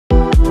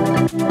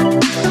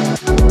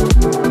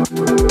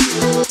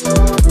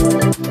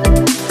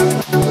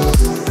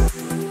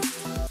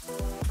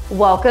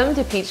Welcome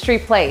to Peachtree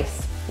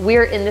Place.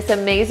 We're in this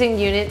amazing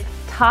unit,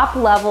 top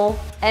level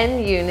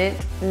end unit,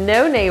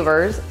 no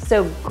neighbors,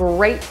 so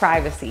great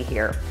privacy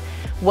here.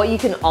 What you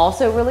can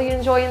also really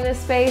enjoy in this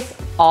space,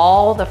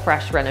 all the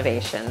fresh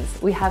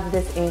renovations. We have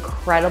this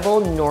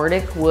incredible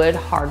Nordic wood,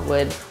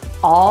 hardwood,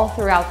 all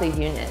throughout the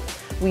unit.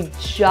 We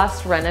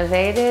just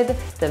renovated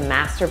the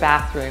master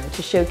bathroom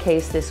to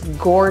showcase this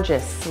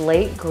gorgeous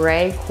slate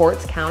gray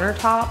quartz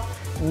countertop,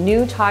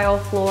 new tile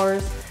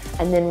floors,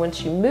 and then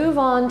once you move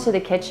on to the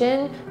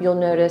kitchen, you'll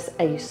notice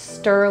a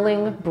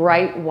sterling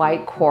bright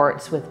white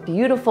quartz with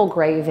beautiful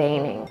gray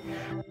veining.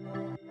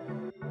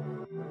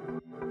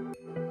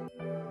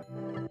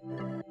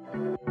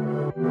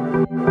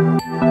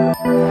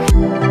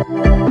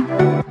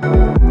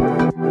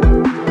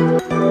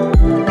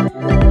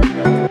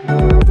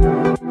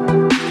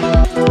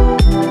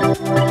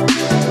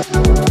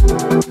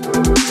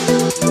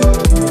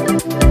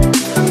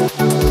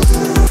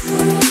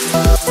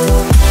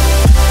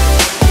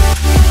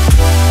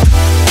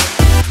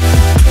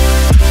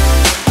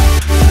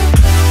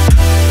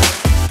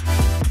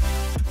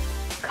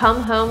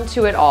 Come home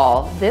to it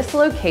all. This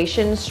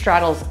location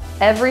straddles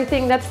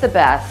everything that's the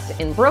best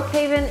in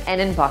Brookhaven and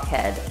in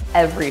Buckhead.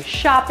 Every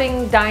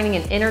shopping, dining,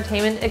 and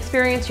entertainment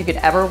experience you could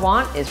ever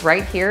want is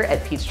right here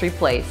at Peachtree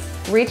Place.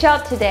 Reach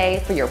out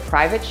today for your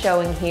private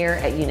showing here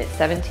at Unit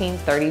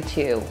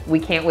 1732.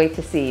 We can't wait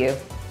to see you.